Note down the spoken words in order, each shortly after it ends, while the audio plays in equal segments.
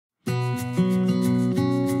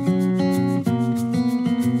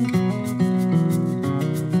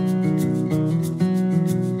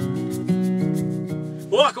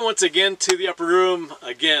once again to the upper room.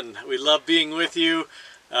 Again, we love being with you.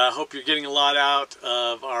 Hope you're getting a lot out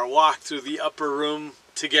of our walk through the upper room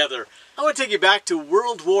together. I want to take you back to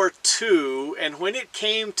World War II, and when it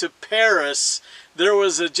came to Paris, there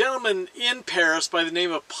was a gentleman in Paris by the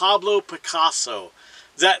name of Pablo Picasso.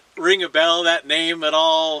 Does that ring a bell, that name at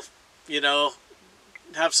all? You know,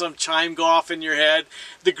 have some chime go off in your head.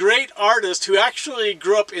 The great artist who actually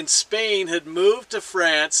grew up in Spain had moved to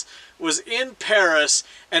France, was in Paris,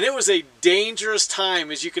 and it was a dangerous time,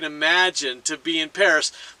 as you can imagine, to be in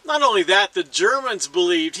Paris. Not only that, the Germans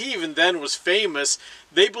believed, he even then was famous,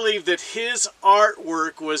 they believed that his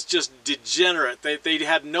artwork was just degenerate. They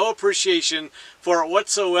had no appreciation for it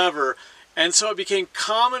whatsoever, and so it became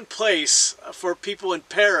commonplace for people in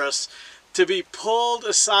Paris to be pulled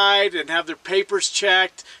aside and have their papers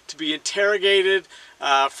checked, to be interrogated,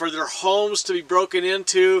 for their homes to be broken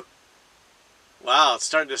into. Wow, it's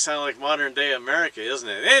starting to sound like modern day America, isn't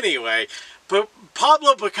it? Anyway,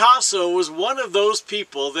 Pablo Picasso was one of those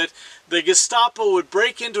people that the Gestapo would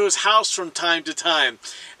break into his house from time to time.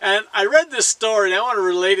 And I read this story and I want to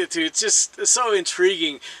relate it to you. It's just so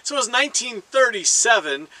intriguing. So it was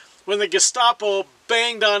 1937 when the Gestapo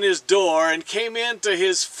banged on his door and came into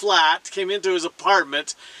his flat, came into his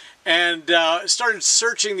apartment, and started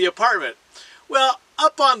searching the apartment. Well,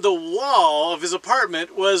 up on the wall of his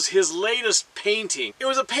apartment was his latest painting. It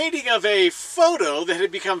was a painting of a photo that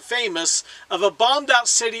had become famous of a bombed out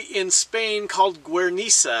city in Spain called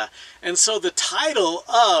Guernica. And so the title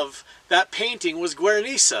of that painting was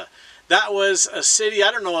Guernica. That was a city, I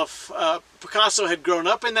don't know if Picasso had grown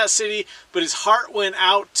up in that city, but his heart went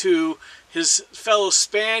out to his fellow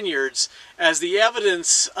Spaniards as the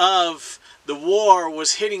evidence of the war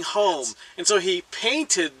was hitting home. And so he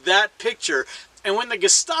painted that picture. And when the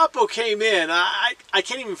Gestapo came in, I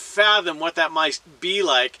can't even fathom what that might be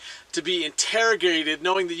like, to be interrogated,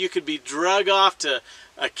 knowing that you could be drug off to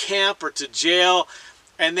a camp or to jail.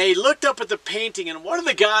 And they looked up at the painting, and one of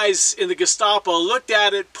the guys in the Gestapo looked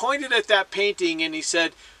at it, pointed at that painting, and he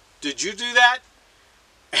said, "Did you do that?"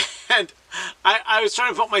 And I was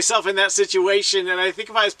trying to put myself in that situation, and I think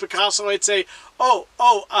if I was Picasso, I'd say,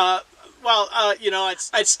 you know,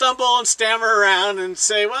 I'd stumble and stammer around and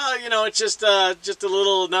say, well, you know, it's just a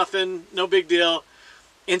little nothing, no big deal.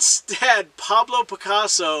 Instead, Pablo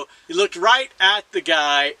Picasso, he looked right at the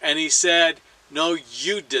guy and he said, "No,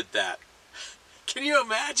 you did that." Can you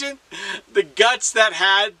imagine the guts that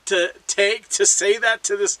had to take to say that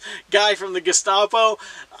to this guy from the Gestapo?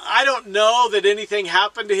 I don't know that anything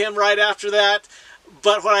happened to him right after that,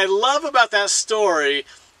 but what I love about that story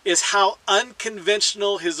is how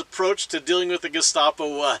unconventional his approach to dealing with the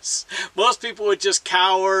Gestapo was. Most people would just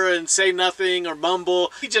cower and say nothing or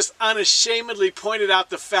mumble. He just unashamedly pointed out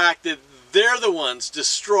the fact that they're the ones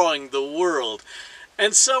destroying the world.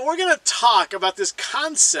 And so we're going to talk about this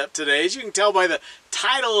concept today, as you can tell by the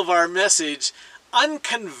title of our message,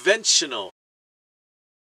 Unconventional.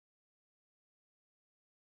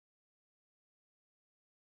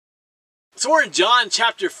 So we're in John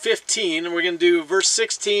chapter 15, and we're going to do verse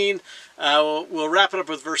 16. We'll wrap it up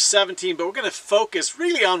with verse 17, but we're going to focus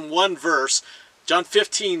really on one verse, John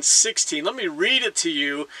 15:16. Let me read it to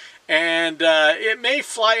you, and it may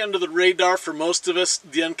fly under the radar for most of us,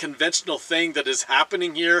 the unconventional thing that is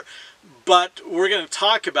happening here, but we're going to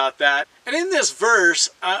talk about that. And in this verse,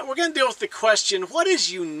 we're going to deal with the question, what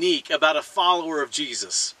is unique about a follower of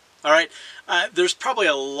Jesus? All right, there's probably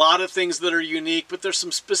a lot of things that are unique, but there's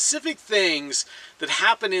some specific things that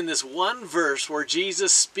happen in this one verse where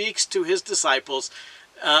Jesus speaks to his disciples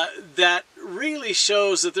that really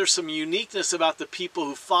shows that there's some uniqueness about the people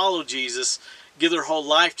who follow Jesus, give their whole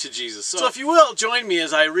life to Jesus. So if you will, join me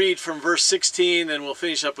as I read from verse 16 and we'll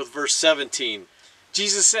finish up with verse 17.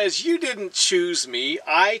 Jesus says, "You didn't choose me,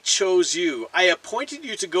 I chose you. I appointed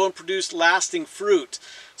you to go and produce lasting fruit,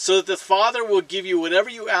 so that the Father will give you whatever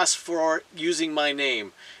you ask for using my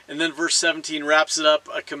name." And then verse 17 wraps it up,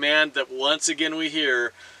 a command that once again we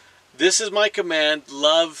hear, "This is my command,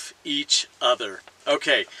 love each other."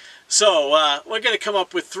 Okay, so we're going to come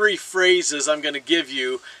up with three phrases I'm going to give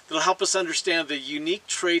you that'll help us understand the unique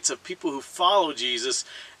traits of people who follow Jesus.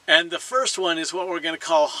 And the first one is what we're going to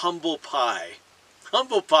call humble pie.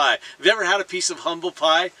 Humble pie. Have you ever had a piece of humble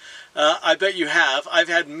pie? I bet you have. I've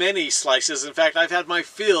had many slices. In fact, I've had my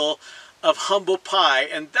fill of humble pie,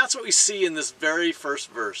 and that's what we see in this very first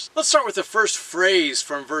verse. Let's start with the first phrase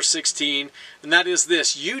from verse 16, and that is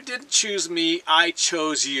this: "You didn't choose me, I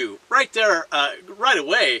chose you." Right there, right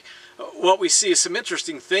away, what we see is some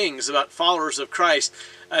interesting things about followers of Christ.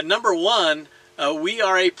 Number one, we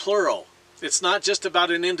are a plural. It's not just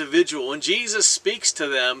about an individual. When Jesus speaks to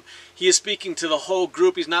them, he is speaking to the whole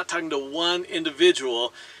group. He's not talking to one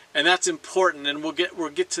individual, and that's important, and we'll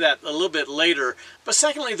get to that a little bit later. But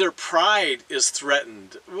secondly, their pride is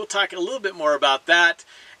threatened. We'll talk a little bit more about that.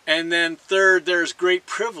 And then third, there's great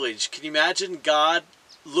privilege. Can you imagine God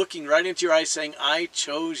looking right into your eyes saying, I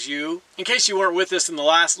chose you? In case you weren't with us in the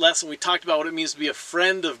last lesson, we talked about what it means to be a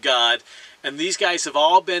friend of God. And these guys have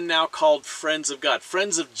all been now called friends of God,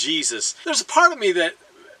 friends of Jesus. There's a part of me that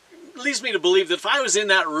leads me to believe that if I was in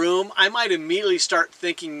that room, I might immediately start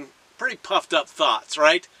thinking pretty puffed up thoughts,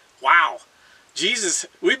 right? Wow, Jesus,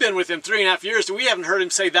 we've been with him 3.5 years, and we haven't heard him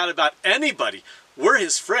say that about anybody. We're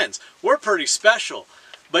his friends. We're pretty special.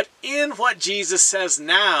 But in what Jesus says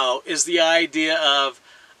now is the idea of,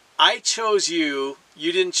 I chose you,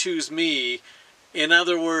 you didn't choose me. In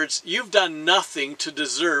other words, you've done nothing to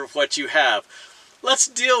deserve what you have. Let's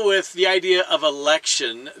deal with the idea of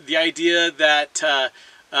election, the idea that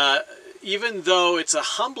even though it's a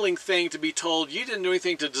humbling thing to be told you didn't do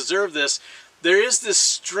anything to deserve this, there is this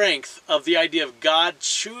strength of the idea of God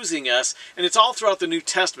choosing us, and it's all throughout the New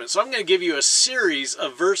Testament. So I'm going to give you a series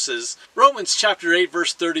of verses. Romans chapter 8,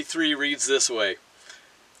 verse 33 reads this way.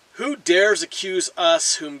 Who dares accuse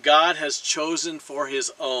us whom God has chosen for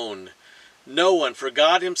his own? No one, for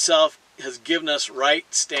God himself has given us right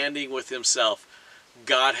standing with himself.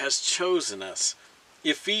 God has chosen us.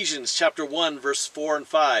 Ephesians chapter 1, verse 4 and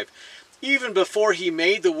 5. Even before he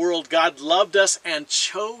made the world, God loved us and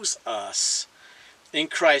chose us in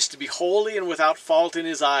Christ to be holy and without fault in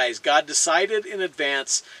his eyes. God decided in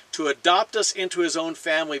advance to adopt us into his own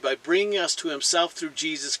family by bringing us to himself through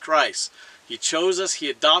Jesus Christ. He chose us, he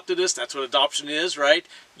adopted us. That's what adoption is, right?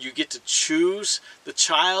 You get to choose the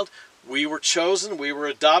child. We were chosen, we were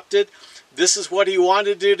adopted. This is what he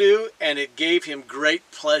wanted to do, and it gave him great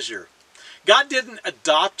pleasure. God didn't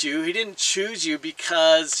adopt you, he didn't choose you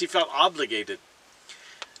because he felt obligated.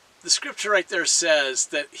 The scripture right there says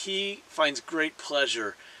that he finds great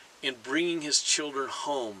pleasure in bringing his children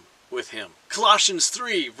home with him. Colossians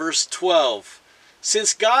 3, verse 12.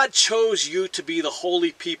 Since God chose you to be the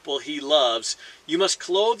holy people he loves, you must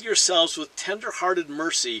clothe yourselves with tender-hearted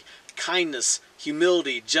mercy, kindness,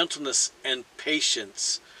 humility, gentleness, and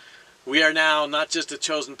patience. We are now not just a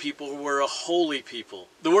chosen people, we're a holy people.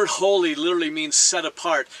 The word holy literally means set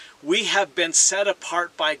apart. We have been set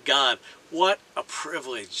apart by God. What a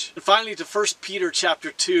privilege. And finally to 1 Peter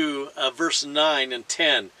chapter 2, verse 9 and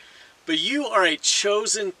 10. But you are a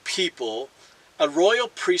chosen people, a royal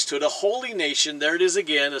priesthood, a holy nation. There it is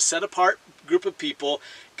again, a set apart group of people,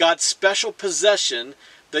 God's special possession,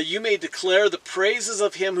 that you may declare the praises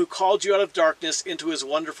of him who called you out of darkness into his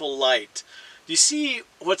wonderful light. Do you see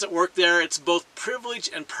what's at work there? It's both privilege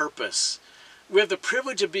and purpose. We have the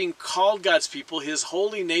privilege of being called God's people, his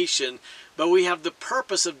holy nation, but we have the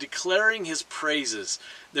purpose of declaring his praises.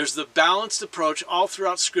 There's the balanced approach all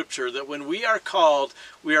throughout Scripture that when we are called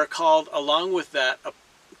along with that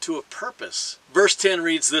to a purpose. Verse 10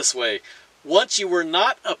 reads this way, once you were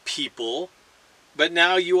not a people, but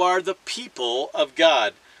now you are the people of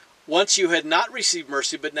God. Once you had not received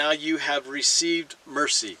mercy, but now you have received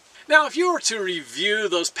mercy. Now, if you were to review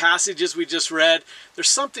those passages we just read, there's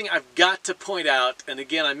something I've got to point out. And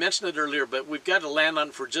again, I mentioned it earlier, but we've got to land on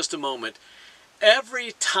it for just a moment.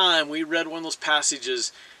 Every time we read one of those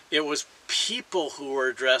passages, it was people who were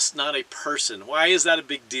addressed, not a person. Why is that a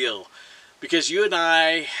big deal? Because you and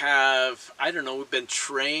I have, we've been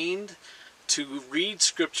trained to read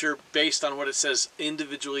Scripture based on what it says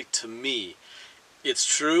individually to me. It's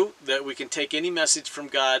true that we can take any message from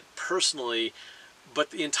God personally,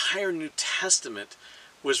 but the entire New Testament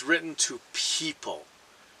was written to people.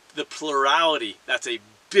 The plurality, that's a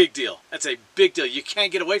big deal. That's a big deal. You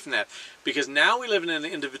can't get away from that because now we live in an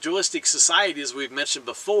individualistic society, as we've mentioned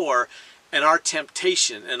before, and our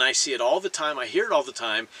temptation, and I see it all the time, I hear it all the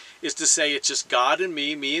time, is to say it's just God and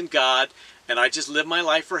me and God, and I just live my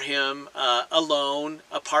life for him alone,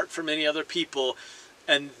 apart from any other people.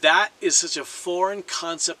 And that is such a foreign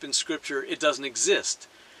concept in Scripture, it doesn't exist.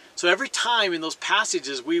 So every time in those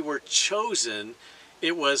passages we were chosen,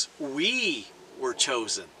 it was we were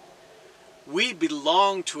chosen. We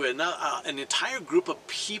belong to an entire group of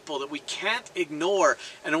people that we can't ignore.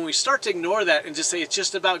 And when we start to ignore that and just say it's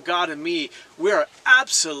just about God and me, we are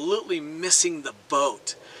absolutely missing the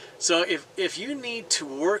boat. So if you need to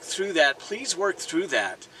work through that, please work through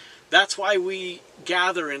that. That's why we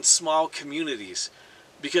gather in small communities.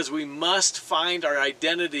 Because we must find our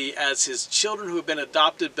identity as his children who have been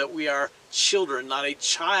adopted, but we are children, not a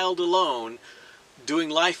child alone,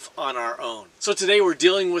 doing life on our own. So today we're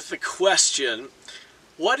dealing with the question,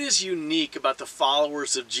 What is unique about the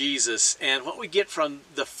followers of Jesus, and what we get from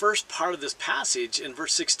the first part of this passage in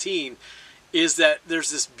verse 16 is that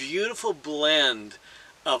there's this beautiful blend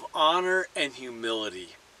of honor and humility.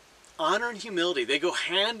 Honor and humility, they go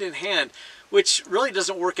hand in hand, which really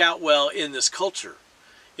doesn't work out well in this culture.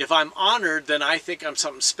 If I'm honored, then I think I'm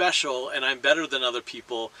something special and I'm better than other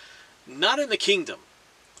people. Not in the kingdom.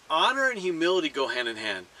 Honor and humility go hand in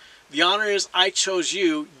hand. The honor is, I chose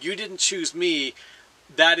you, you didn't choose me.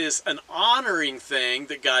 That is an honoring thing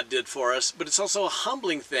that God did for us, but it's also a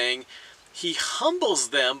humbling thing. He humbles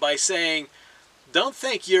them by saying, don't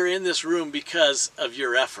think you're in this room because of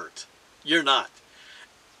your effort. You're not.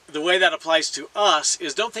 The way that applies to us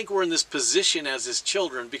is, don't think we're in this position as his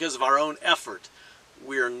children because of our own effort.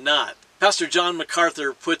 We're not. Pastor John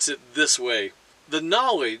MacArthur puts it this way: the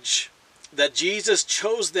knowledge that Jesus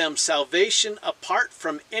chose them salvation apart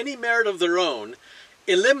from any merit of their own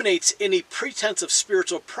eliminates any pretense of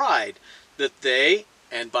spiritual pride that they,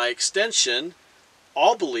 and by extension,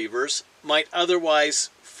 all believers, might otherwise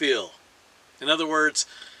feel. In other words,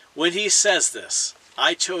 when he says this,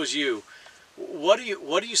 I chose you, what are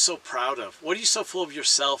you so proud of? What are you so full of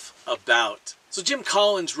yourself about? So Jim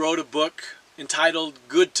Collins wrote a book entitled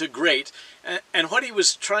Good to Great, and what he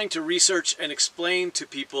was trying to research and explain to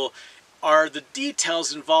people are the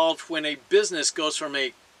details involved when a business goes from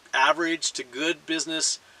a average to good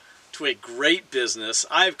business to a great business.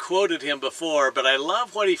 I've quoted him before, but I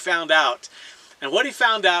love what he found out. And what he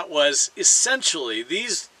found out was, essentially,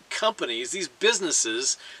 these companies, these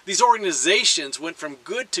businesses, these organizations went from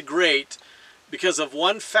good to great because of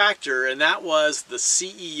one factor, and that was the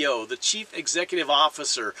CEO, the Chief Executive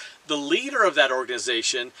Officer, the leader of that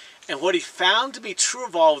organization. And what he found to be true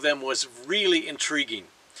of all of them was really intriguing.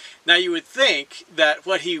 Now, you would think that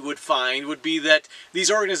what he would find would be that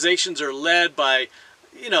these organizations are led by,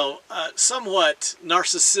 somewhat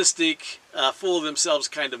narcissistic, full of themselves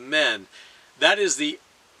kind of men. That is the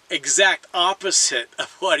exact opposite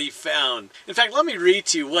of what he found. In fact, let me read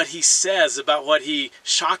to you what he says about what he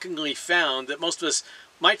shockingly found that most of us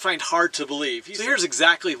might find hard to believe. So here's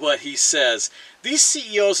exactly what he says. These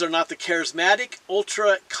CEOs are not the charismatic,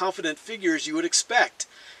 ultra-confident figures you would expect.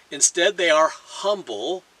 Instead, they are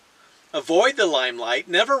humble, avoid the limelight,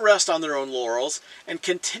 never rest on their own laurels, and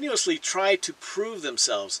continuously try to prove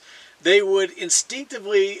themselves. They would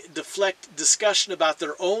instinctively deflect discussion about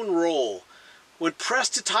their own role. When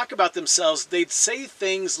pressed to talk about themselves, they'd say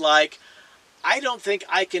things like, I don't think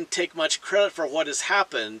I can take much credit for what has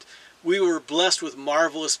happened. We were blessed with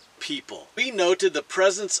marvelous people. We noted the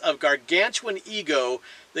presence of gargantuan ego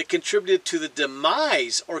that contributed to the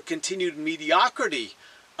demise or continued mediocrity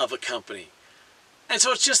of a company. And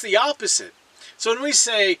so it's just the opposite. So when we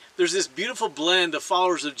say there's this beautiful blend of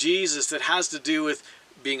followers of Jesus that has to do with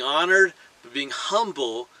being honored, but being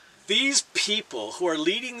humble, these people who are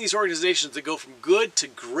leading these organizations that go from good to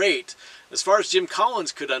great, as far as Jim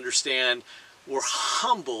Collins could understand, were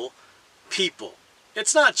humble people.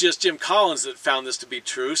 It's not just Jim Collins that found this to be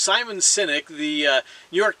true. Simon Sinek, the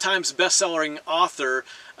New York Times best-selling author,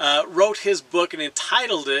 wrote his book and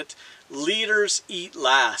entitled it, Leaders Eat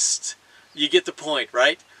Last. You get the point,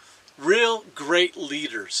 right? Real great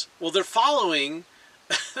leaders. Well, they're following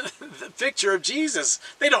the picture of Jesus.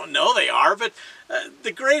 They don't know they are, but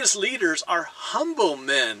the greatest leaders are humble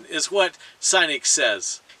men, is what Sinek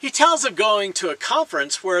says. He tells of going to a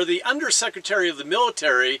conference where the Undersecretary of the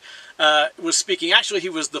Military was speaking. Actually, he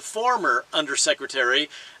was the former Undersecretary.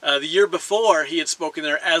 The year before, he had spoken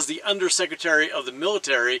there as the Undersecretary of the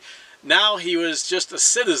Military. Now he was just a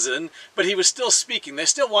citizen, but he was still speaking. They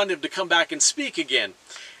still wanted him to come back and speak again.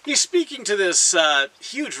 He's speaking to this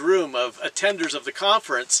huge room of attenders of the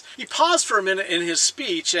conference. He paused for a minute in his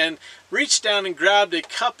speech and reached down and grabbed a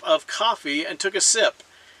cup of coffee and took a sip.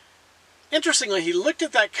 Interestingly, he looked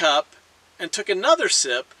at that cup and took another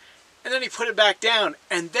sip, and then he put it back down,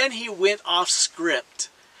 and then he went off script.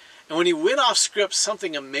 And when he went off script,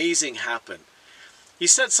 something amazing happened. He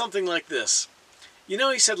said something like this. You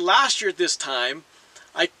know, he said, last year at this time,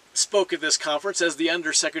 I spoke at this conference as the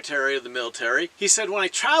Undersecretary of the Military. He said, when I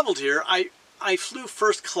traveled here, I flew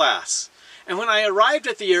first class. And when I arrived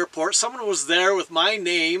at the airport, someone was there with my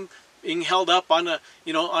name being held up on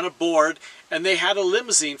a board, and they had a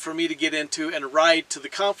limousine for me to get into and ride to the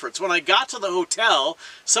conference. When I got to the hotel,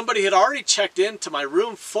 somebody had already checked into my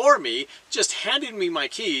room for me, just handed me my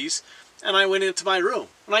keys, and I went into my room.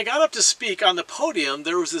 When I got up to speak on the podium,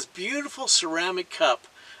 there was this beautiful ceramic cup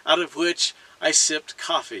out of which I sipped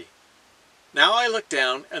coffee. Now I look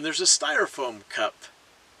down and there's a styrofoam cup.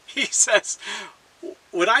 He says,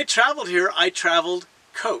 when I traveled here, I traveled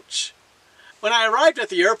coach. When I arrived at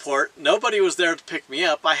the airport, nobody was there to pick me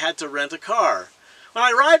up. I had to rent a car. When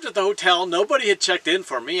I arrived at the hotel, nobody had checked in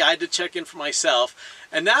for me. I had to check in for myself.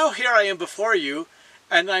 And now here I am before you,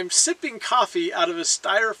 and I'm sipping coffee out of a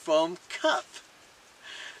styrofoam cup.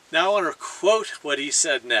 Now I want to quote what he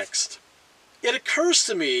said next. It occurs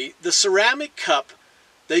to me, the ceramic cup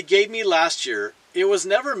they gave me last year, it was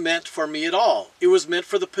never meant for me at all. It was meant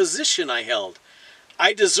for the position I held.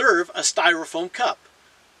 I deserve a styrofoam cup.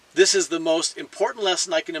 This is the most important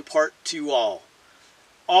lesson I can impart to you all.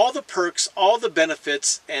 All the perks, all the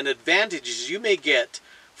benefits and advantages you may get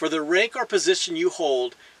for the rank or position you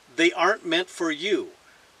hold, they aren't meant for you.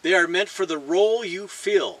 They are meant for the role you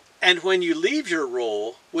fill. And when you leave your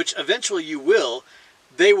role, which eventually you will,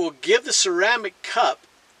 they will give the ceramic cup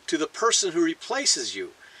to the person who replaces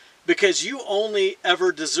you, because you only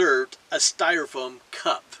ever deserved a styrofoam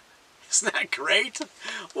cup. Isn't that great?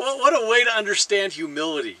 Well, what a way to understand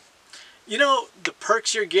humility. You know, the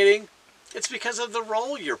perks you're getting, it's because of the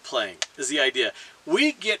role you're playing, is the idea.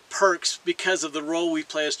 We get perks because of the role we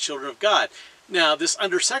play as children of God. Now, this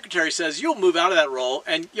undersecretary says you'll move out of that role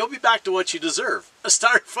and you'll be back to what you deserve, a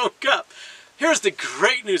styrofoam cup. Here's the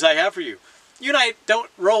great news I have for you. You and I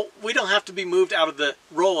we don't have to be moved out of the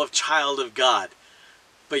role of child of God.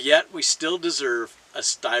 But yet we still deserve a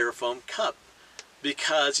styrofoam cup.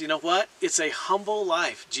 Because you know what? It's a humble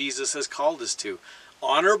life Jesus has called us to.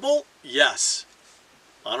 Honorable? Yes.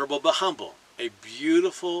 Honorable but humble. A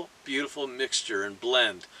beautiful, beautiful mixture and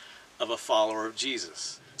blend of a follower of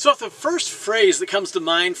Jesus. So the first phrase that comes to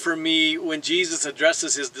mind for me when Jesus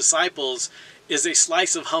addresses his disciples is a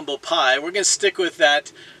slice of humble pie. We're going to stick with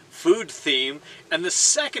that food theme. And the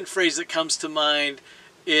second phrase that comes to mind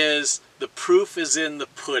is the proof is in the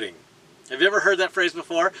pudding. Have you ever heard that phrase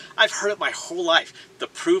before? I've heard it my whole life. The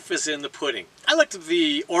proof is in the pudding. I looked at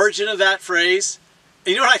the origin of that phrase.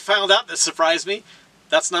 And you know what I found out that surprised me?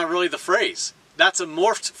 That's not really the phrase. That's a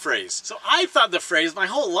morphed phrase. So I thought the phrase, my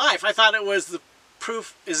whole life, I thought it was the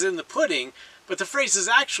proof is in the pudding, but the phrase is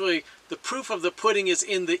actually the proof of the pudding is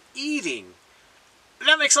in the eating.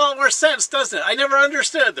 That makes a lot more sense, doesn't it? I never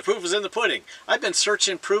understood the proof is in the pudding. I've been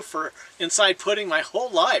searching proof for inside pudding my whole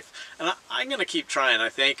life, and I'm going to keep trying, I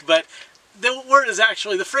think. But the word is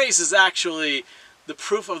actually, the phrase is actually, the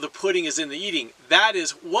proof of the pudding is in the eating. That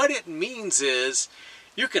is, what it means is,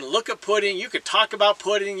 you can look at pudding, you can talk about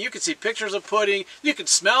pudding, you can see pictures of pudding, you can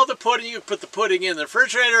smell the pudding, you can put the pudding in the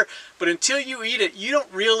refrigerator, but until you eat it, you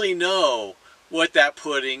don't really know what that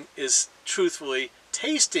pudding is truthfully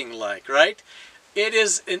tasting like, right? It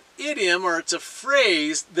is an idiom, or it's a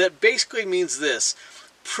phrase that basically means this.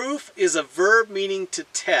 Proof is a verb meaning to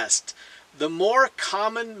test. The more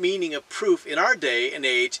common meaning of proof in our day and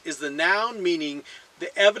age is the noun meaning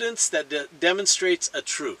the evidence that demonstrates a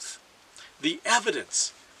truth. The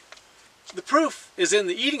evidence. The proof is in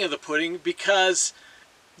the eating of the pudding because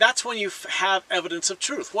that's when you have evidence of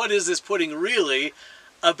truth. What is this pudding really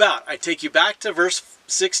about? I take you back to verse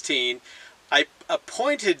 16. I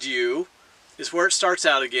appointed you, is where it starts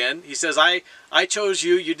out again. He says, I chose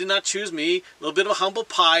you, you did not choose me. A little bit of a humble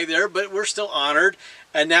pie there, but we're still honored.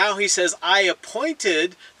 And now he says, I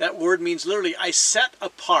appointed, that word means literally, I set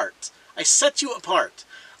apart. I set you apart.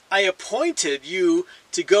 I appointed you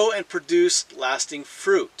to go and produce lasting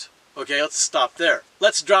fruit. Okay, let's stop there.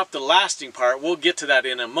 Let's drop the lasting part. We'll get to that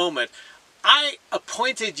in a moment. I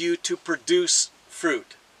appointed you to produce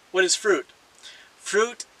fruit. What is fruit?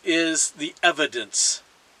 Fruit is the evidence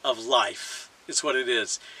of life. It's what it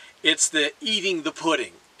is. It's the eating the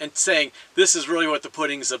pudding and saying, this is really what the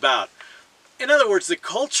pudding's about. In other words, the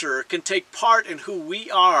culture can take part in who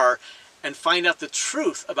we are and find out the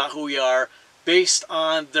truth about who we are based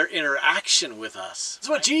on their interaction with us.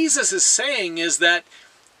 So what Jesus is saying is that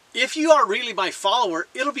if you are really my follower,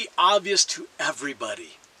 it'll be obvious to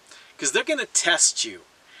everybody. Because they're going to test you.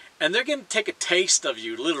 And they're going to take a taste of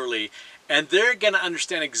you, literally. And they're going to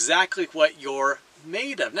understand exactly what you're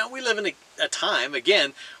made of. Now, we live in a time,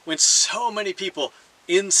 again, when so many people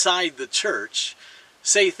inside the church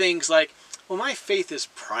say things like, well, my faith is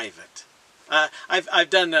private. I've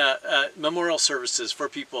done memorial services for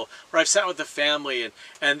people where I've sat with the family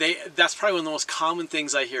and that's probably one of the most common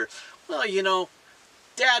things I hear. Well, you know,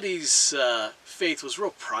 Daddy's faith was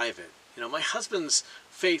real private. You know, my husband's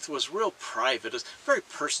faith was real private. It was very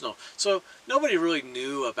personal. So nobody really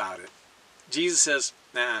knew about it. Jesus says,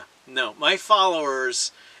 nah, no. My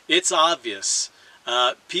followers, it's obvious.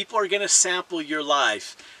 People are going to sample your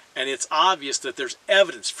life. And it's obvious that there's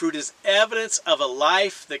evidence. Fruit is evidence of a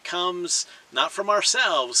life that comes not from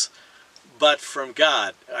ourselves, but from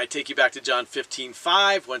God. I take you back to John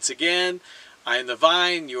 15:5. Once again, I am the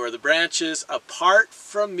vine, you are the branches. Apart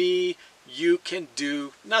from me, you can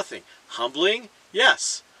do nothing. Humbling,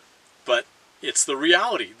 yes, but it's the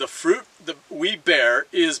reality. The fruit that we bear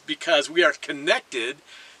is because we are connected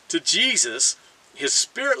to Jesus. His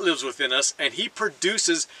Spirit lives within us, and He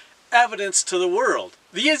produces evidence to the world.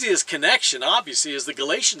 The easiest connection, obviously, is the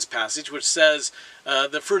Galatians passage, which says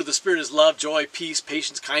the fruit of the Spirit is love, joy, peace,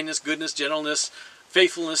 patience, kindness, goodness, gentleness,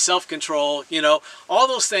 faithfulness, self-control. You know, all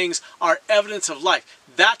those things are evidence of life.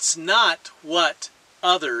 That's not what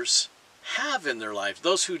others have in their life,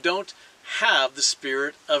 those who don't have the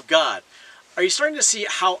Spirit of God. Are you starting to see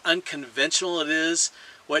how unconventional it is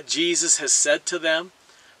what Jesus has said to them?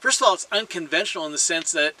 First of all, it's unconventional in the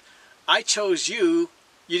sense that I chose you,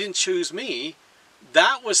 you didn't choose me.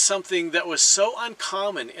 That was something that was so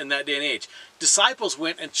uncommon in that day and age. Disciples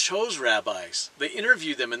went and chose rabbis. They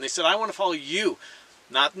interviewed them and they said, I want to follow you.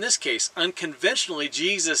 Not in this case. Unconventionally,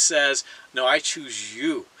 Jesus says, no, I choose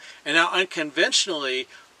you. And now unconventionally,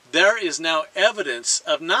 there is now evidence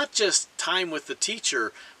of not just time with the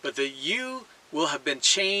teacher, but that you will have been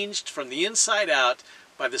changed from the inside out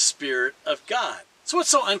by the Spirit of God. So what's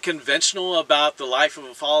so unconventional about the life of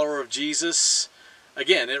a follower of Jesus?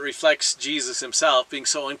 Again, it reflects Jesus himself being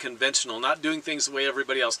so unconventional, not doing things the way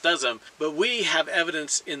everybody else does them, but we have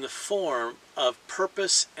evidence in the form of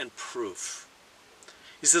purpose and proof.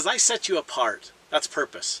 He says, I set you apart. That's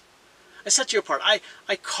purpose. I set you apart.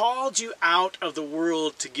 I called you out of the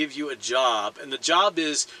world to give you a job, and the job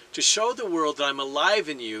is to show the world that I'm alive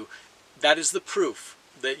in you. That is the proof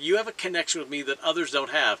that you have a connection with me that others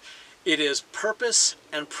don't have. It is purpose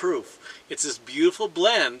and proof. It's this beautiful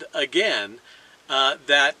blend, again,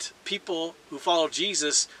 that people who follow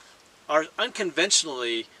Jesus are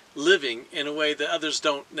unconventionally living in a way that others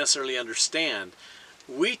don't necessarily understand.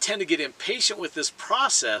 We tend to get impatient with this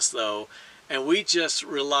process, though, and we just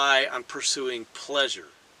rely on pursuing pleasure.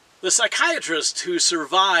 The psychiatrist who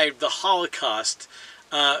survived the Holocaust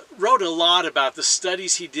wrote a lot about the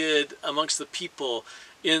studies he did amongst the people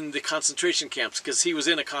in the concentration camps, because he was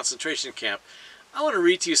in a concentration camp. I want to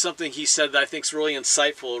read to you something he said that I think is really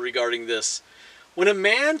insightful regarding this. When a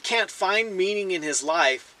man can't find meaning in his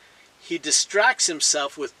life, he distracts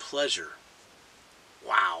himself with pleasure.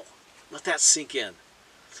 Wow, let that sink in.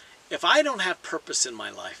 If I don't have purpose in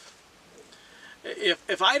my life,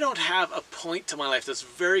 if I don't have a point to my life that's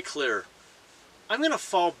very clear, I'm going to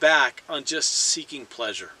fall back on just seeking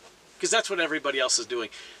pleasure, because that's what everybody else is doing.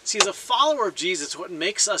 See, as a follower of Jesus, what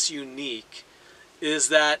makes us unique is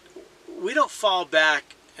that we don't fall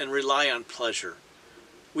back and rely on pleasure.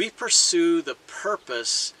 We pursue the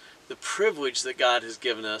purpose, the privilege that God has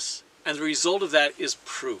given us, and the result of that is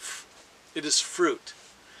proof. It is fruit.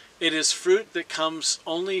 It is fruit that comes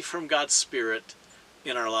only from God's Spirit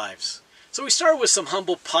in our lives. So we started with some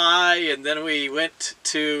humble pie, and then we went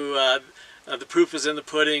to the proof is in the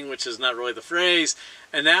pudding, which is not really the phrase.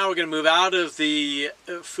 And now we're going to move out of the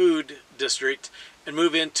food district and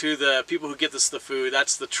move into the people who get us the food.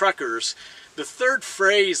 That's the truckers. The third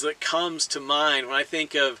phrase that comes to mind when I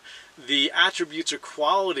think of the attributes or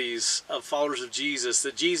qualities of followers of Jesus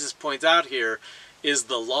that Jesus points out here is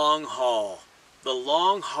the long haul. The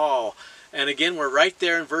long haul. And again, we're right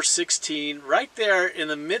there in verse 16, right there in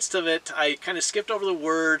the midst of it. I kind of skipped over the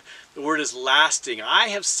word. The word is lasting. I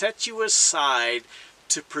have set you aside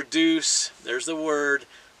to produce, there's the word,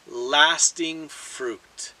 lasting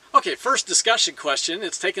fruit. Okay, first discussion question.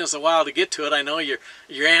 It's taken us a while to get to it. I know you're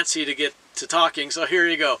antsy to get to talking, so here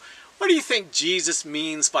you go. What do you think Jesus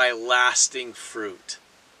means by lasting fruit?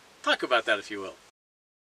 Talk about that if you will.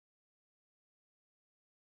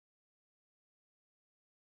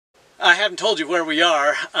 I haven't told you where we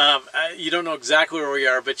are. You don't know exactly where we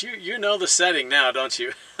are, but you know the setting now, don't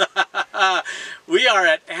you? We are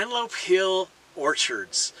at Antelope Hill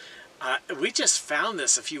Orchards. We just found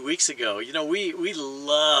this a few weeks ago. You know, we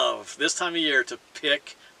love this time of year to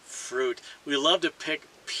pick fruit. We love to pick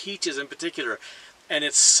peaches in particular. And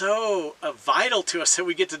it's so vital to us that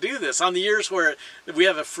we get to do this. On the years where we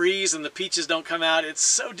have a freeze and the peaches don't come out, it's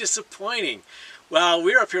so disappointing. Well,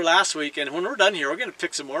 we were up here last week, and when we're done here, we're going to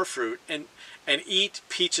pick some more fruit and eat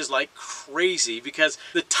peaches like crazy, because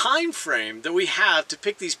the time frame that we have to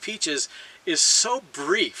pick these peaches is so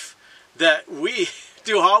brief that we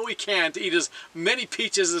do all we can to eat as many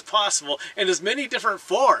peaches as possible in as many different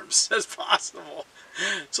forms as possible.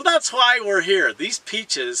 So that's why we're here. These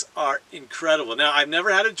peaches are incredible. Now, I've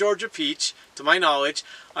never had a Georgia peach, to my knowledge.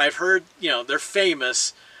 I've heard, you know, they're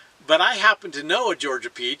famous, but I happen to know a Georgia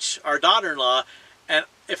peach, our daughter-in-law, and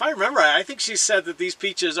if I remember right, I think she said that these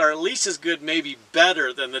peaches are at least as good, maybe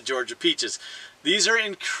better than the Georgia peaches. These are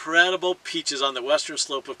incredible peaches on the western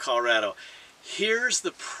slope of Colorado. Here's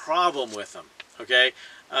the problem with them, okay?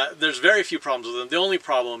 There's very few problems with them. The only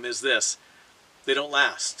problem is this: they don't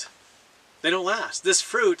last. They don't last. This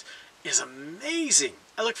fruit is amazing.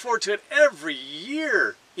 I look forward to it every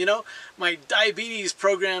year. You know, my diabetes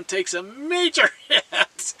program takes a major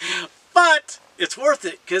hit, but it's worth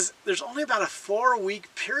it because there's only about a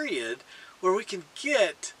 4-week period where we can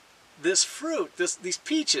get this fruit, these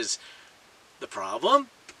peaches. The problem?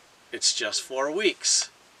 It's just 4 weeks.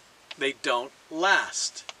 They don't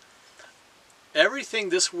last. Everything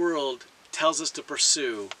this world tells us to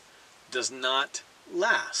pursue does not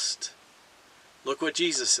last. Look what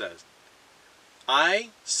Jesus says. I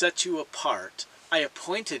set you apart. I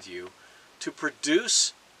appointed you to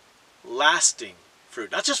produce lasting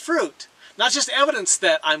fruit. Not just fruit. Not just evidence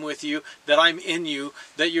that I'm with you, that I'm in you,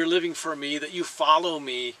 that you're living for me, that you follow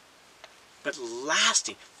me. But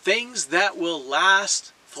lasting. Things that will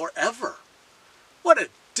last forever. What a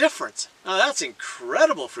difference. Now that's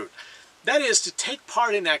incredible fruit. That is to take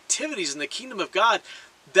part in activities in the kingdom of God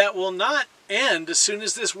that will not end as soon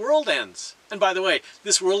as this world ends. And by the way,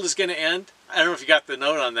 this world is going to end. I don't know if you got the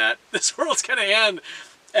note on that. This world's going to end,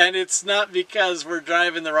 and it's not because we're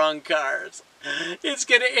driving the wrong cars. It's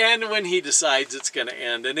going to end when he decides it's going to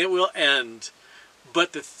end, and it will end.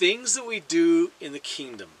 But the things that we do in the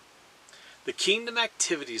kingdom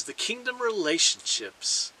activities, the kingdom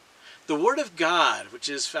relationships, the Word of God, which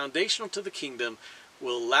is foundational to the kingdom,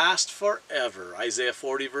 will last forever. Isaiah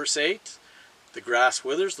 40 verse 8, the grass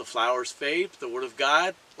withers, the flowers fade, but the Word of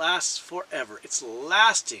God lasts forever. It's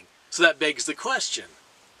lasting. So that begs the question,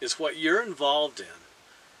 is what you're involved in,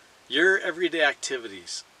 your everyday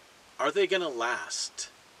activities, are they going to last?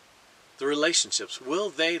 The relationships, will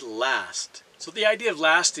they last? So the idea of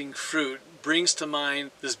lasting fruit brings to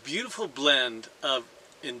mind this beautiful blend of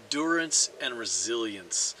endurance and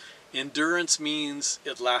resilience. Endurance means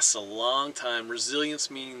it lasts a long time. Resilience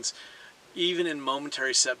means even in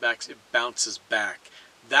momentary setbacks, it bounces back.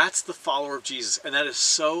 That's the follower of Jesus, and that is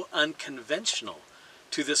so unconventional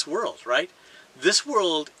to this world, right? This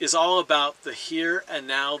world is all about the here and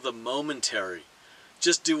now, the momentary.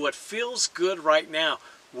 Just do what feels good right now.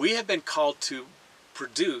 We have been called to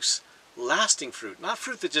produce lasting fruit, not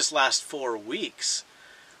fruit that just lasts 4 weeks,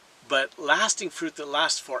 but lasting fruit that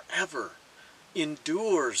lasts forever,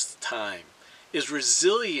 endures time, is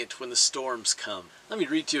resilient when the storms come. Let me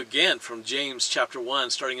read to you again from James chapter 1,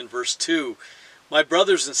 starting in verse 2. My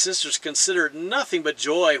brothers and sisters, consider it nothing but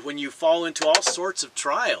joy when you fall into all sorts of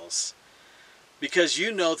trials, because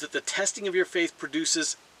you know that the testing of your faith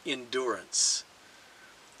produces endurance.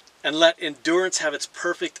 And let endurance have its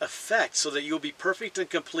perfect effect, so that you will be perfect and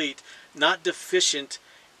complete, not deficient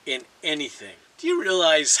in anything. Do you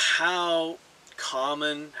realize how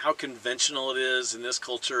common, how conventional it is in this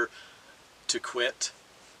culture to quit?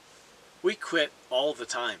 We quit all the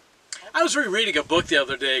time. I was rereading a book the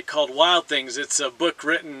other day called Wild Things. It's a book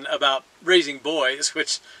written about raising boys,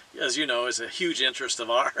 which, as you know, is a huge interest of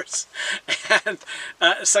ours. And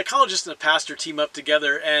a psychologist and a pastor team up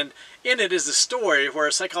together, and in it is a story where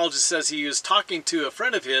a psychologist says he was talking to a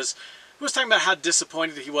friend of his who was talking about how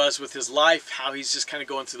disappointed he was with his life, how he's just kind of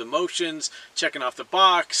going through the motions, checking off the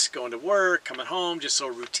box, going to work, coming home, just so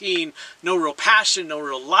routine, no real passion, no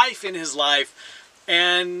real life in his life.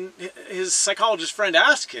 And his psychologist friend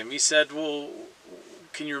asked him, he said, well,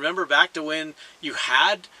 can you remember back to when you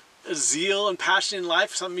had a zeal and passion in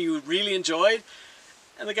life, something you really enjoyed?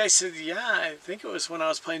 And the guy said, yeah, I think it was when I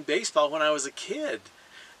was playing baseball when I was a kid.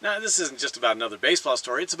 Now, this isn't just about another baseball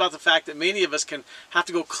story. It's about the fact that many of us can have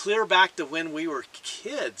to go clear back to when we were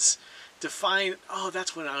kids to find, oh,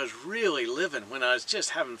 that's when I was really living, when I was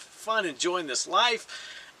just having fun, enjoying this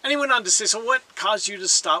life. And he went on to say, so what caused you to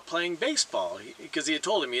stop playing baseball? Because he had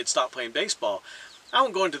told him he had stopped playing baseball. I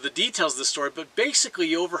won't go into the details of the story, but basically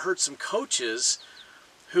you overheard some coaches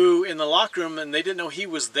who in the locker room, and they didn't know he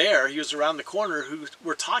was there, he was around the corner, who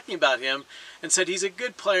were talking about him and said he's a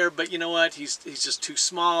good player, but you know what, he's just too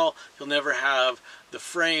small, he'll never have the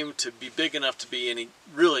frame to be big enough to be any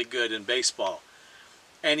really good in baseball.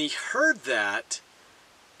 And he heard that,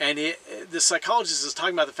 and the psychologist is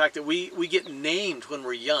talking about the fact that we get named when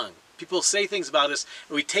we're young. People say things about us,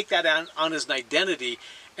 and we take that on as an identity,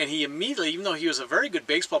 and he immediately, even though he was a very good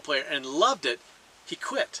baseball player and loved it, he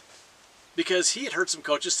quit. Because he had heard some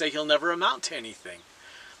coaches say he'll never amount to anything.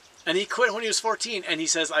 And he quit when he was 14, and he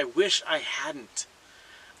says, I wish I hadn't.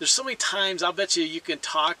 There's so many times, I'll bet you can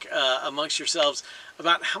talk amongst yourselves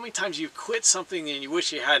about how many times you've quit something and you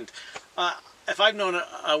wish you hadn't. If I've known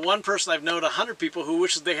one person, I've known 100 people who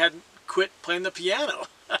wishes they hadn't quit playing the piano.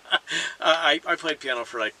 I played piano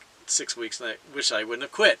for like 6 weeks, and I wish I wouldn't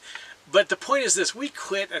have quit. But the point is this: we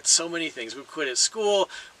quit at so many things. We quit at school.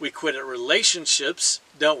 We quit at relationships,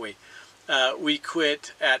 don't we? We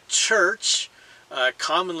quit at church.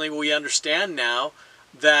 Commonly, we understand now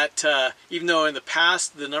that even though in the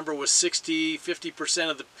past the number was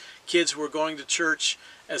 50% of the kids who were going to church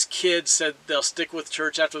as kids said they'll stick with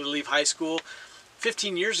church after they leave high school.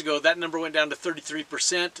 15 years ago, that number went down to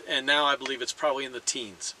 33%, and now I believe it's probably in the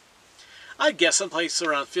teens. I'd guess someplace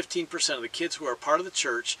around 15% of the kids who are part of the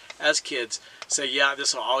church as kids say, yeah,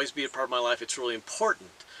 this will always be a part of my life. It's really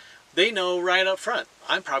important. They know right up front,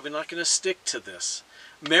 I'm probably not going to stick to this.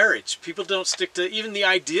 Marriage. People don't stick to even the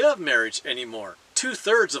idea of marriage anymore.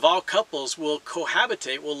 2/3 of all couples will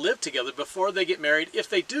cohabitate, will live together before they get married, if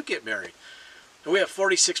they do get married. And we have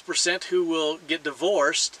 46% who will get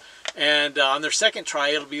divorced, and on their second try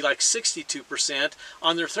it'll be like 62%.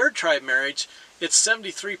 On their third try of marriage, it's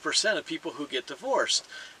 73% of people who get divorced.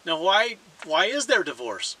 Now why is there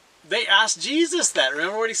divorce? They asked Jesus that.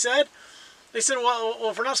 Remember what he said? They said, well,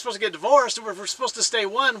 if we're not supposed to get divorced, if we're supposed to stay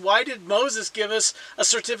one, why did Moses give us a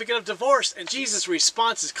certificate of divorce? And Jesus'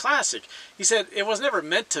 response is classic. He said, it was never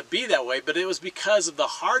meant to be that way, but it was because of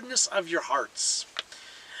the hardness of your hearts.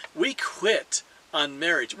 We quit on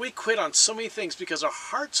marriage. We quit on so many things because our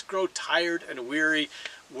hearts grow tired and weary.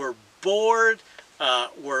 We're bored.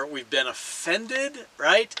 We've been offended,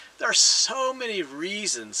 right? There are so many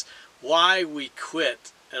reasons why we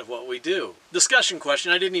quit at what we do. Discussion question.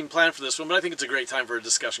 I didn't even plan for this one, but I think it's a great time for a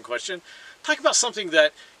discussion question. Talk about something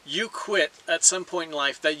that you quit at some point in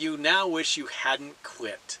life that you now wish you hadn't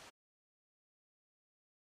quit.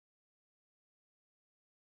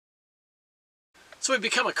 So we've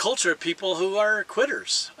become a culture of people who are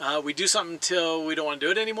quitters. We do something until we don't want to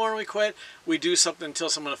do it anymore and we quit. We do something until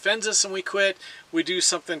someone offends us and we quit. We do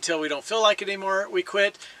something until we don't feel like it anymore, we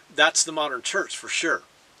quit. That's the modern church for sure.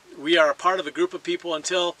 We are a part of a group of people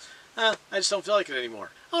until I just don't feel like it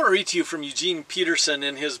anymore. I want to read to you from Eugene Peterson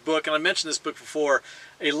in his book, and I mentioned this book before,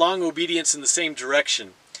 A Long Obedience in the Same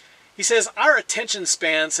Direction. He says, our attention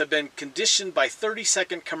spans have been conditioned by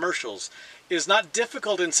 30-second commercials. It is not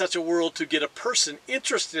difficult in such a world to get a person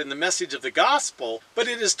interested in the message of the gospel, but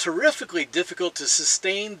it is terrifically difficult to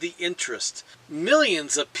sustain the interest.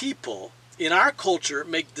 Millions of people in our culture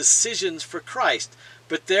make decisions for Christ,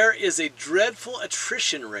 but there is a dreadful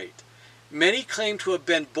attrition rate. Many claim to have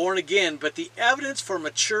been born again, but the evidence for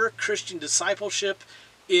mature Christian discipleship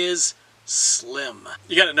is slim.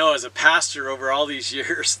 You got to know, as a pastor over all these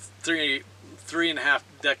years, three and a half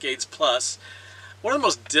decades plus, one of the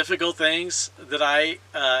most difficult things that I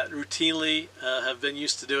routinely have been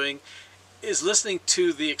used to doing is listening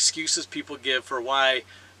to the excuses people give for why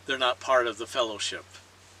they're not part of the fellowship.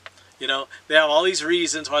 You know, they have all these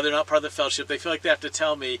reasons why they're not part of the fellowship. They feel like they have to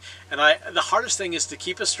tell me. And the hardest thing is to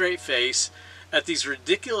keep a straight face at these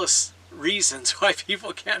ridiculous reasons why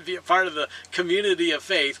people can't be a part of the community of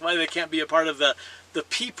faith, why they can't be a part of the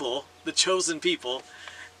people, the chosen people.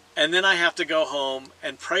 And then I have to go home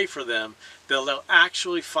and pray for them that they'll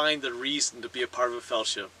actually find the reason to be a part of a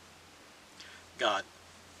fellowship. God.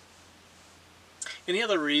 Any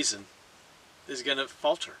other reason is going to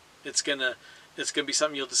falter. It's going to be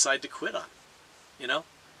something you'll decide to quit on. You know,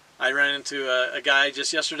 I ran into a guy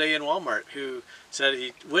just yesterday in Walmart who said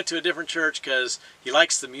he went to a different church because he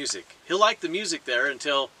likes the music. He'll like the music there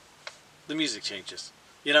until the music changes.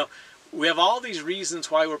 You know, we have all these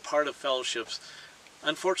reasons why we're part of fellowships.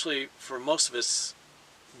 Unfortunately, for most of us,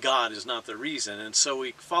 God is not the reason. And so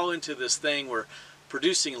we fall into this thing where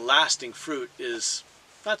producing lasting fruit is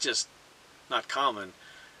not just not common,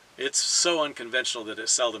 it's so unconventional that it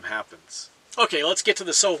seldom happens. Okay, let's get to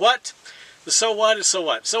the so what. The so what is so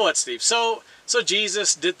what. So what, Steve? So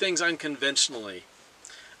Jesus did things unconventionally.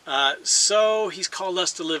 So he's called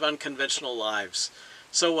us to live unconventional lives.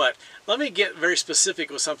 So what? Let me get very specific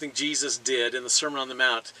with something Jesus did in the Sermon on the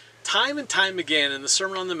Mount. Time and time again in the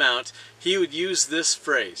Sermon on the Mount, he would use this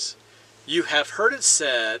phrase. You have heard it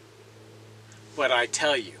said, but I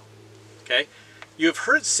tell you. Okay? You have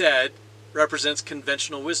heard it said represents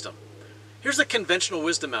conventional wisdom. Here's the conventional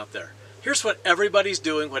wisdom out there. Here's what everybody's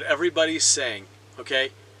doing, what everybody's saying,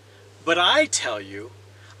 okay? But I'm telling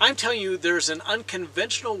you there's an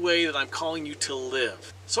unconventional way that I'm calling you to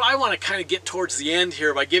live. So I want to kind of get towards the end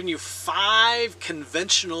here by giving you 5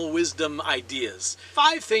 conventional wisdom ideas.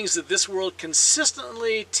 5 things that this world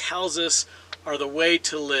consistently tells us are the way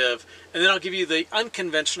to live. And then I'll give you the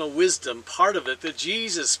unconventional wisdom part of it that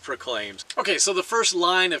Jesus proclaims. Okay, so the first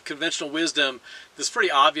line of conventional wisdom that's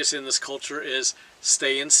pretty obvious in this culture is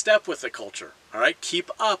stay in step with the culture. All right,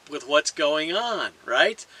 keep up with what's going on,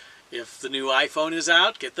 right? If the new iPhone is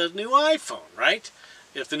out, get the new iPhone, right?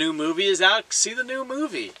 If the new movie is out, see the new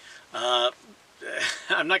movie.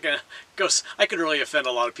 I'm not going to go, I could really offend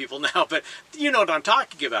a lot of people now, but you know what I'm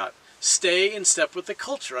talking about. Stay in step with the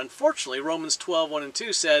culture. Unfortunately, Romans 12:1 and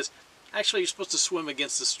 2 says, actually, you're supposed to swim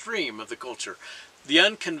against the stream of the culture. The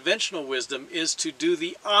unconventional wisdom is to do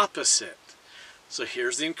the opposite. So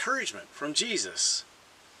here's the encouragement from Jesus.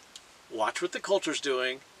 Watch what the culture's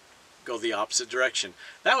doing, go the opposite direction.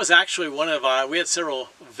 That was actually one of our, we had several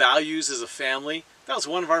values as a family. That was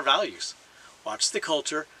one of our values. Watch the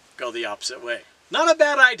culture, go the opposite way. Not a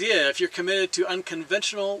bad idea if you're committed to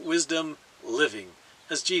unconventional wisdom living,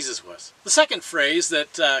 as Jesus was. The second phrase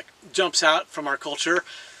that jumps out from our culture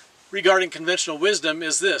regarding conventional wisdom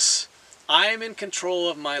is this: I am in control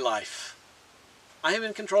of my life. I am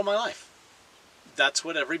in control of my life. That's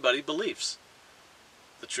what everybody believes.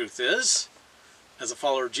 The truth is, as a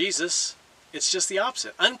follower of Jesus, it's just the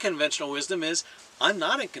opposite. Unconventional wisdom is, I'm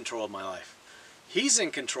not in control of my life. He's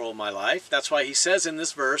in control of my life. That's why he says in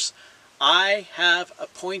this verse, I have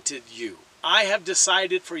appointed you. I have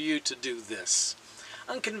decided for you to do this.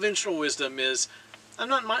 Unconventional wisdom is, I'm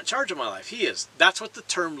not in charge of my life. He is. That's what the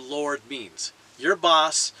term Lord means. You're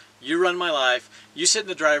boss. You run my life. You sit in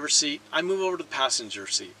the driver's seat. I move over to the passenger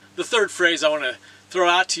seat. The third phrase I want to throw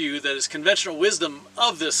out to you that is conventional wisdom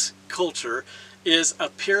of this culture is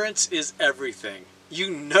appearance is everything.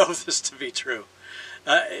 You know this to be true.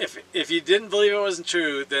 If you didn't believe it wasn't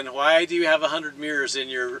true, then why do you have 100 mirrors in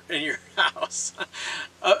your house?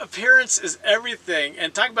 Appearance is everything.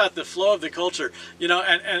 And talk about the flow of the culture. You know,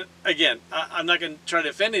 and again, I'm not going to try to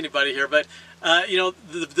offend anybody here, but you know,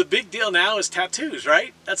 the big deal now is tattoos,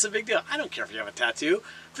 right? That's a big deal. I don't care if you have a tattoo,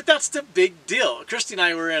 but that's the big deal. Christy and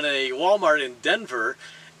I were in a Walmart in Denver,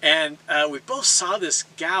 and we both saw this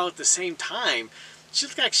gal at the same time. She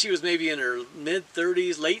looked like she was maybe in her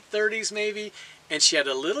mid-30s, late 30s maybe, and she had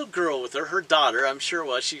a little girl with her, her daughter, I'm sure it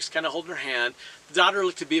was. She was kind of holding her hand. The daughter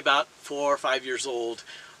looked to be about 4 or 5 years old.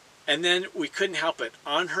 And then we couldn't help it.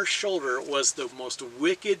 On her shoulder was the most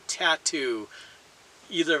wicked tattoo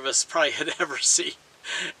either of us probably had ever seen.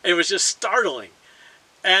 It was just startling.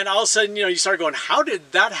 And all of a sudden, you know, you start going, how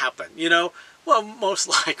did that happen? You know, well, most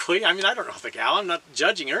likely, I mean, I don't know the gal, I'm not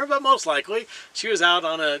judging her, but most likely she was out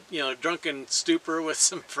on a, you know, drunken stupor with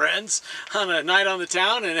some friends on a night on the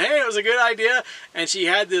town, and hey, it was a good idea, and she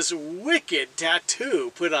had this wicked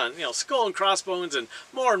tattoo put on, you know, skull and crossbones and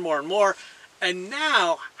more and more and more. And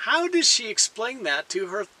now, how does she explain that to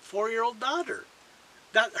her 4-year-old daughter?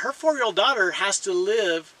 That her 4-year-old daughter has to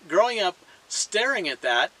live growing up staring at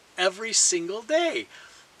that every single day.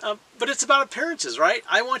 But it's about appearances, right?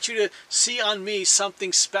 I want you to see on me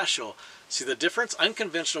something special. See the difference?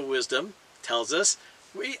 Unconventional wisdom tells us,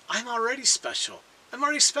 I'm already special. I'm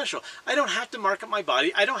already special. I don't have to market my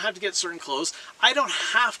body. I don't have to get certain clothes. I don't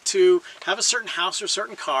have to have a certain house or a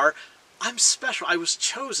certain car. I'm special. I was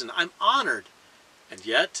chosen. I'm honored. And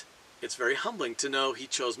yet, it's very humbling to know he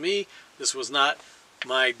chose me. This was not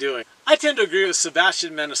my doing. I tend to agree with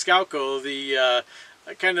Sebastian Maniscalco, the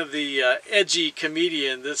kind of the edgy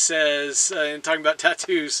comedian that says, in talking about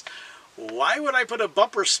tattoos, why would I put a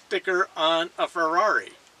bumper sticker on a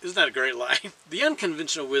Ferrari? Isn't that a great line? The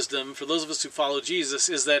unconventional wisdom for those of us who follow Jesus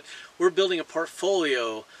is that we're building a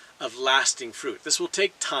portfolio of lasting fruit. This will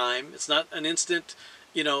take time. It's not an instant,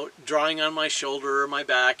 you know, drawing on my shoulder or my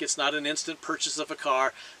back. It's not an instant purchase of a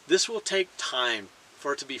car. This will take time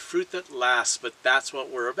for it to be fruit that lasts, but that's what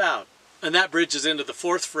we're about. And that bridges into the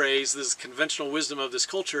fourth phrase, this conventional wisdom of this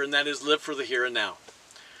culture, and that is live for the here and now.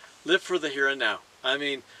 Live for the here and now. I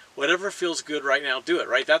mean, whatever feels good right now, do it,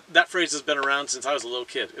 right? That phrase has been around since I was a little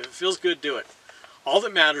kid. If it feels good, do it. All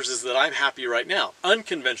that matters is that I'm happy right now.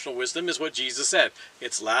 Unconventional wisdom is what Jesus said.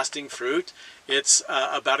 It's lasting fruit. It's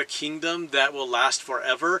about a kingdom that will last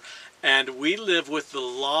forever. And we live with the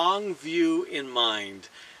long view in mind.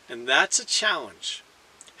 And that's a challenge.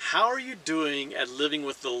 How are you doing at living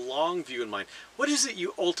with the long view in mind? What is it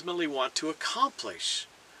you ultimately want to accomplish?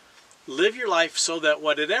 Live your life so that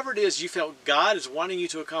whatever it is you felt God is wanting you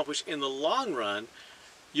to accomplish in the long run,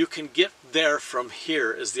 you can get there from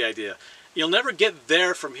here is the idea. You'll never get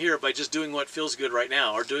there from here by just doing what feels good right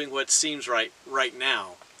now or doing what seems right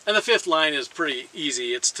now. And the fifth line is pretty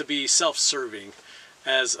easy. It's to be self-serving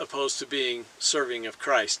as opposed to being serving of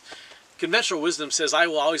Christ. Conventional wisdom says, I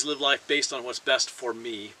will always live life based on what's best for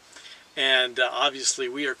me. And obviously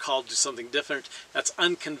we are called to something different. That's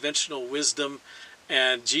unconventional wisdom.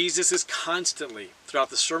 And Jesus is constantly,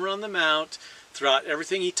 throughout the Sermon on the Mount, throughout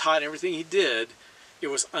everything he taught, everything he did, it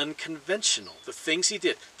was unconventional. The things he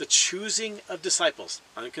did, the choosing of disciples,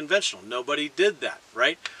 unconventional. Nobody did that,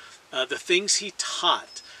 right? The things he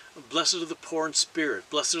taught, blessed are the poor in spirit,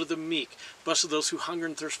 blessed are the meek, blessed are those who hunger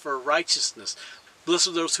and thirst for righteousness. Blessed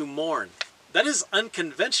are those who mourn. That is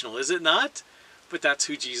unconventional, is it not? But that's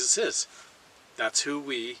who Jesus is. That's who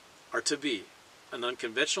we are to be. An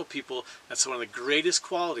unconventional people. That's one of the greatest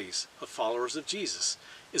qualities of followers of Jesus,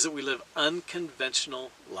 is that we live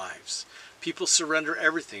unconventional lives. People surrender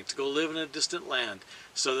everything to go live in a distant land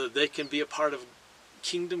so that they can be a part of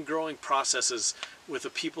kingdom growing processes with a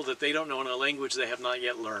people that they don't know in a language they have not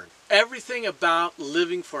yet learned. Everything about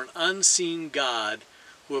living for an unseen God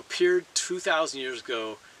who appeared 2,000 years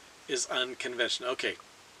ago is unconventional. Okay,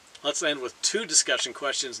 let's end with two discussion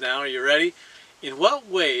questions now. Are you ready? In what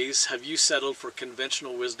ways have you settled for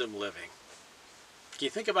conventional wisdom living? Can you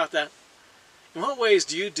think about that? In what ways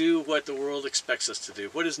do you do what the world expects us to do?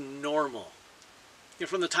 What is normal? You know,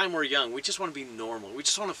 from the time we're young, we just want to be normal. We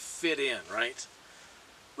just want to fit in, right?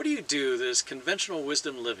 What do you do that is conventional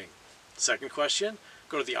wisdom living? Second question,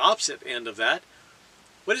 go to the opposite end of that.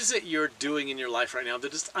 What is it you're doing in your life right now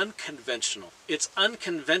that is unconventional? It's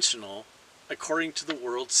unconventional according to the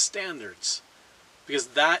world's standards, because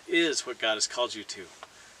that is what God has called you to.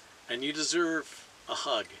 And you deserve a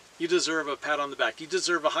hug. You deserve a pat on the back. You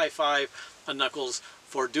deserve a high five on knuckles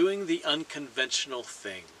for doing the unconventional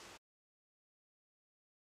thing.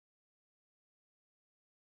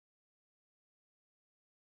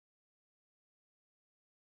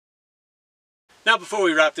 Now, before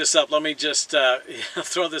we wrap this up, let me just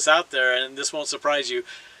throw this out there, and this won't surprise you.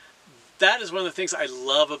 That is one of the things I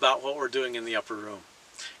love about what we're doing in the upper room.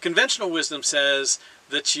 Conventional wisdom says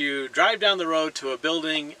that you drive down the road to a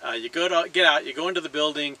building, you get out, you go into the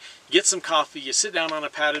building, get some coffee, you sit down on a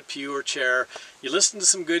padded pew or chair, you listen to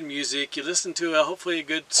some good music, you listen to hopefully a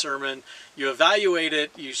good sermon, you evaluate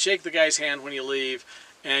it, you shake the guy's hand when you leave,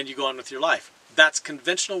 and you go on with your life. That's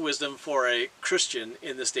conventional wisdom for a Christian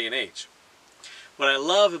in this day and age. What I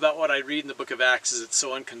love about what I read in the book of Acts is it's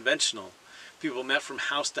so unconventional. People met from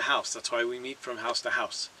house to house. That's why we meet from house to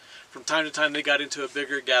house. From time to time, they got into a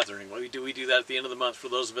bigger gathering. We do that at the end of the month for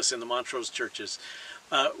those of us in the Montrose churches.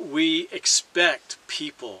 We expect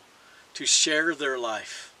people to share their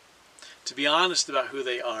life, to be honest about who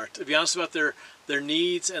they are, to be honest about their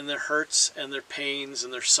needs and their hurts and their pains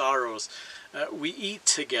and their sorrows. We eat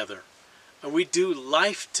together. We do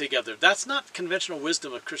life together. That's not conventional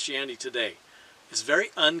wisdom of Christianity today. It's very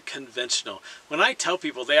unconventional. When I tell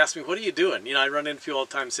people, they ask me, what are you doing? You know, I run into people all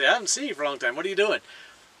the time and say, I haven't seen you for a long time. What are you doing?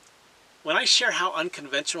 When I share how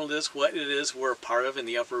unconventional it is, what it is we're a part of in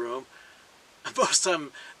the upper room, most of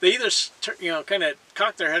them, they either, kind of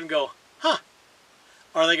cock their head and go, huh,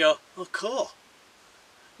 or they go, oh, cool.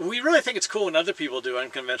 We really think it's cool when other people do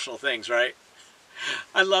unconventional things, right?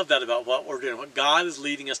 I love that about what we're doing, what God is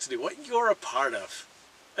leading us to do, what you're a part of.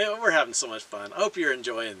 We're having so much fun. I hope you're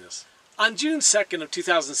enjoying this. On June 2nd of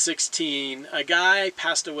 2016, a guy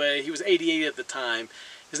passed away. He was 88 at the time.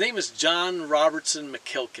 His name is John Robertson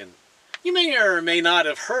McKilkin. You may or may not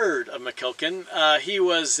have heard of McKilkin. He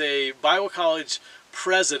was a Bible college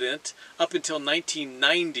president up until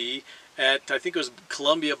 1990 at, I think it was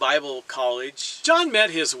Columbia Bible College. John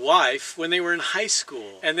met his wife when they were in high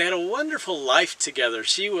school, and they had a wonderful life together.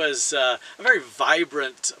 She was a very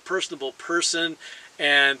vibrant, personable person,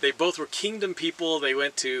 and they both were kingdom people. They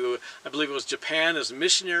went to, I believe it was Japan as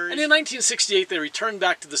missionaries. And in 1968, they returned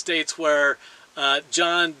back to the States where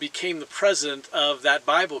John became the president of that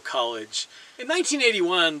Bible college. In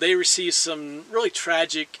 1981, they received some really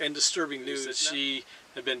tragic and disturbing news that she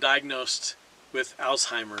had been diagnosed with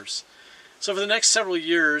Alzheimer's. So for the next several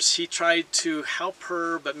years, he tried to help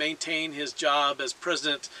her but maintain his job as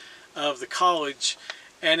president of the college.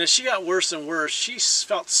 And as she got worse and worse, she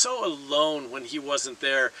felt so alone when he wasn't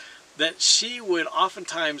there that she would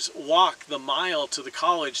oftentimes walk the mile to the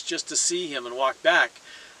college just to see him and walk back.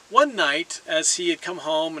 One night, as he had come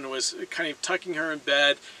home and was kind of tucking her in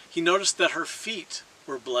bed, he noticed that her feet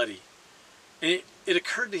were bloody. And it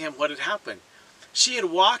occurred to him what had happened. She had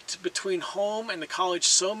walked between home and the college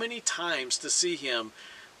so many times to see him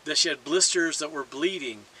that she had blisters that were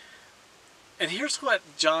bleeding. And here's what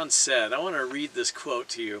John said. I want to read this quote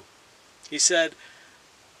to you. He said,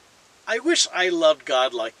 "I wish I loved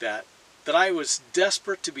God like that I was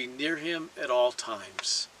desperate to be near him at all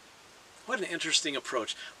times." What an interesting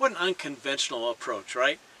approach. What an unconventional approach,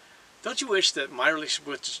 right? Don't you wish that my relationship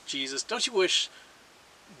with Jesus, don't you wish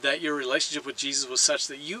that your relationship with Jesus was such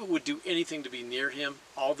that you would do anything to be near him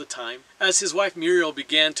all the time? As his wife Muriel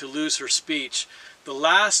began to lose her speech, the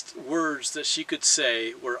last words that she could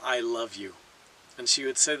say were, "I love you." And she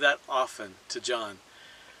would say that often to John.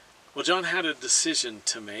 Well, John had a decision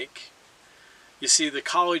to make. You see, the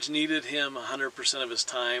college needed him 100% of his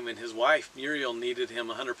time, and his wife, Muriel, needed him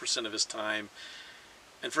 100% of his time.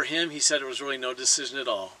 And for him, he said it was really no decision at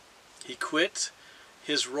all. He quit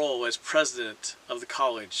his role as president of the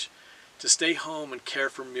college to stay home and care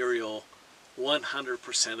for Muriel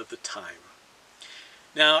 100% of the time.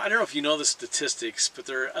 Now, I don't know if you know the statistics, but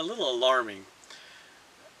they're a little alarming.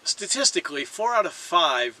 Statistically, 4 out of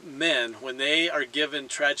 5 men, when they are given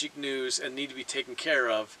tragic news and need to be taken care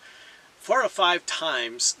of, 4 out of 5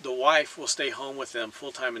 times the wife will stay home with them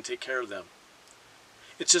full time and take care of them.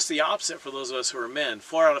 It's just the opposite for those of us who are men.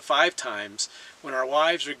 4 out of 5 times when our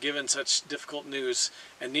wives are given such difficult news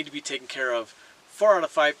and need to be taken care of, 4 out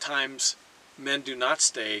of 5 times men do not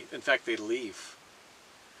stay. In fact, they leave.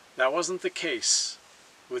 That wasn't the case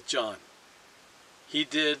with John. He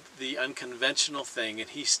did the unconventional thing and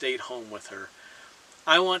he stayed home with her.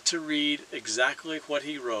 I want to read exactly what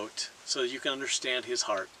he wrote so that you can understand his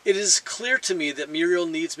heart. It is clear to me that Muriel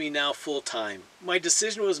needs me now full time. My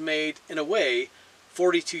decision was made, in a way,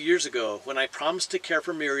 42 years ago when I promised to care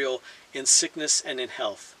for Muriel in sickness and in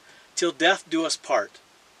health, till death do us part.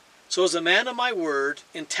 So as a man of my word,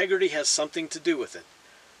 integrity has something to do with it.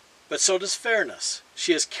 But so does fairness.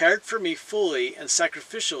 She has cared for me fully and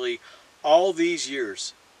sacrificially all these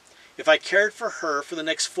years. If I cared for her for the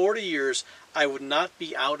next 40 years, I would not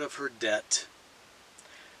be out of her debt.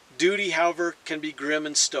 Duty, however, can be grim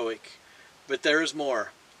and stoic, but there is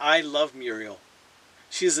more. I love Muriel.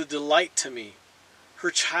 She is a delight to me.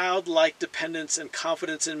 Her childlike dependence and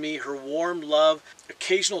confidence in me, her warm love,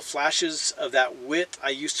 occasional flashes of that wit I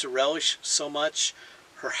used to relish so much,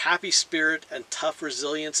 her happy spirit and tough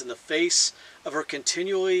resilience in the face of her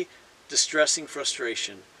continually distressing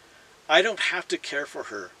frustration. I don't have to care for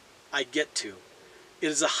her. I get to. It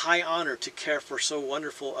is a high honor to care for so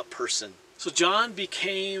wonderful a person. So John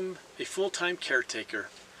became a full-time caretaker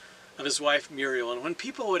of his wife Muriel, and when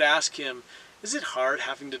people would ask him, is it hard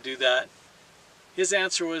having to do that? His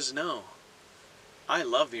answer was no. I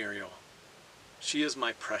love Muriel. She is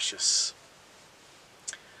my precious.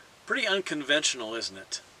 Pretty unconventional, isn't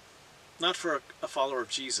it? Not for a follower of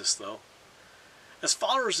Jesus, though. As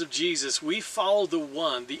followers of Jesus, we follow the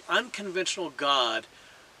one, the unconventional God,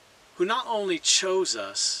 who not only chose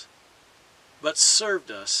us, but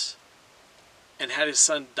served us and had his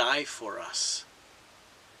son die for us.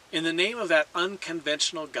 In the name of that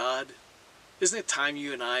unconventional God, isn't it time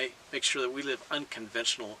you and I make sure that we live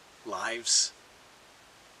unconventional lives?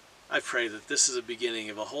 I pray that this is a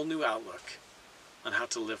beginning of a whole new outlook on how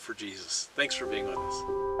to live for Jesus. Thanks for being with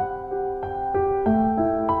us.